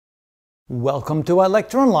Welcome to our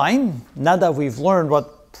lecture online. Now that we've learned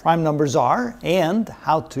what prime numbers are and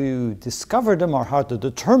how to discover them or how to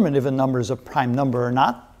determine if a number is a prime number or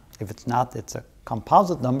not, if it's not, it's a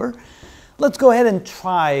composite number, let's go ahead and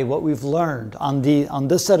try what we've learned on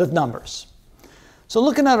this set of numbers. So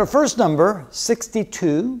looking at our first number,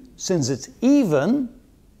 62, since it's even,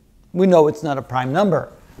 we know it's not a prime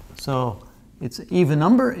number. So it's an even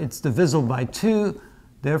number, it's divisible by 2,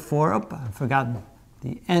 therefore, I've forgotten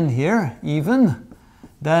the n here, even,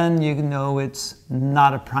 then you know it's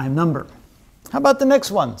not a prime number. How about the next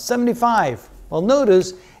one, 75? Well,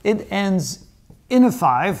 notice it ends in a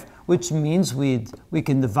 5, which means we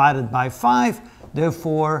can divide it by 5,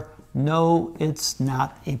 therefore, no, it's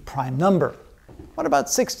not a prime number. What about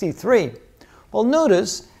 63? Well,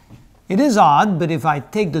 notice it is odd, but if I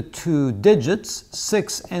take the two digits,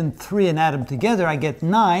 6 and 3, and add them together, I get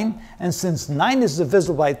 9, and since 9 is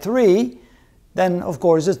divisible by 3, then of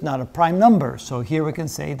course it's not a prime number. So here we can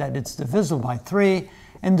say that it's divisible by 3,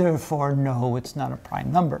 and therefore no, it's not a prime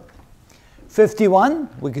number. 51,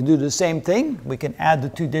 we can do the same thing. We can add the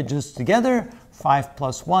two digits together. 5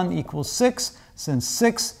 plus 1 equals 6. Since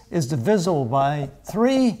 6 is divisible by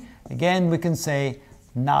 3, again we can say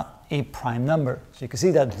not a prime number. So you can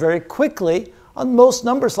see that very quickly on most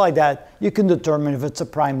numbers like that, you can determine if it's a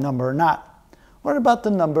prime number or not. What about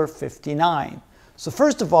the number 59? So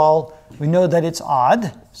first of all, we know that it's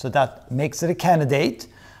odd, so that makes it a candidate.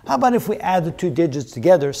 How about if we add the two digits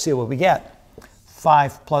together, see what we get?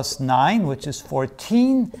 5 plus 9, which is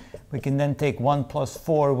 14. We can then take 1 plus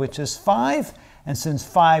 4, which is 5. And since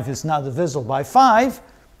 5 is not divisible by 5,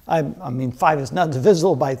 5 is not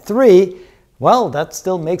divisible by 3, well, that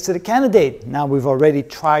still makes it a candidate. Now we've already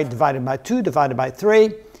tried divided by 2, divided by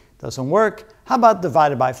 3. Doesn't work. How about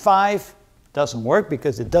divided by 5? Doesn't work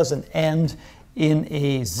because it doesn't end in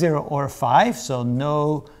a 0 or 5, so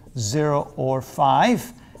no 0 or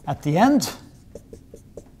 5 at the end.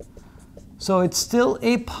 So it's still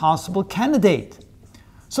a possible candidate.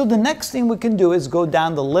 So the next thing we can do is go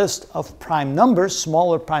down the list of prime numbers,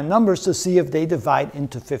 smaller prime numbers, to see if they divide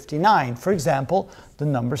into 59. For example, the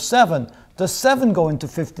number 7. Does 7 go into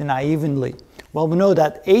 59 evenly? Well, we know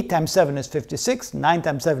that 8 times 7 is 56, 9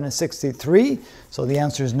 times 7 is 63, so the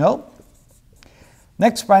answer is no.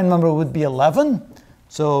 Next prime number would be 11.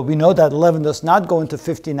 So we know that 11 does not go into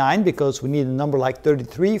 59 because we need a number like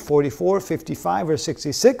 33, 44, 55, or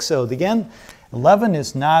 66. So again, 11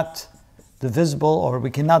 is not divisible, or we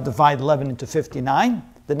cannot divide 11 into 59.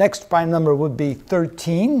 The next prime number would be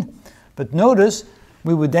 13. But notice,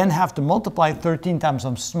 we would then have to multiply 13 times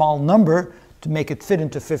some small number to make it fit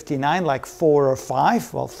into 59, like 4 or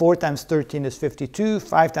 5. Well, 4 times 13 is 52,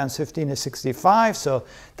 5 times 15 is 65, so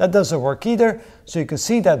that doesn't work either. So you can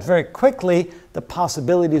see that very quickly the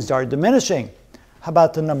possibilities are diminishing. How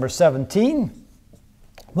about the number 17?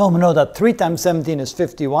 Well, we know that 3 times 17 is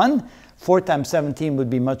 51, 4 times 17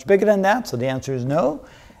 would be much bigger than that, so the answer is no.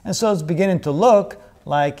 And so it's beginning to look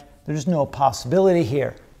like there's no possibility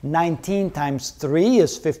here. 19 times 3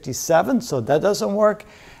 is 57, so that doesn't work.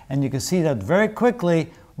 And you can see that very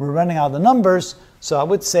quickly we're running out of numbers, so I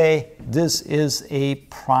would say this is a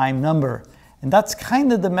prime number. And that's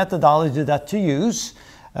kind of the methodology that to use.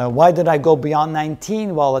 Why did I go beyond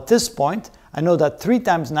 19? Well, at this point, I know that 3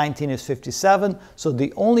 times 19 is 57, so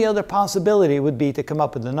the only other possibility would be to come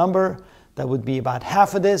up with a number that would be about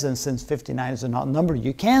half of this, and since 59 is an odd number,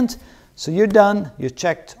 you can't. So you're done. You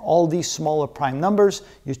checked all these smaller prime numbers.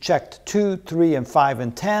 You checked 2, 3, and 5,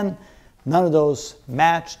 and 10. None of those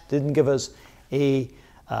matched, didn't give us the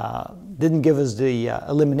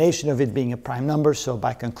elimination of it being a prime number. So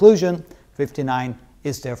by conclusion, 59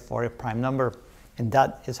 is therefore a prime number, and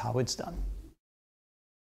that is how it's done.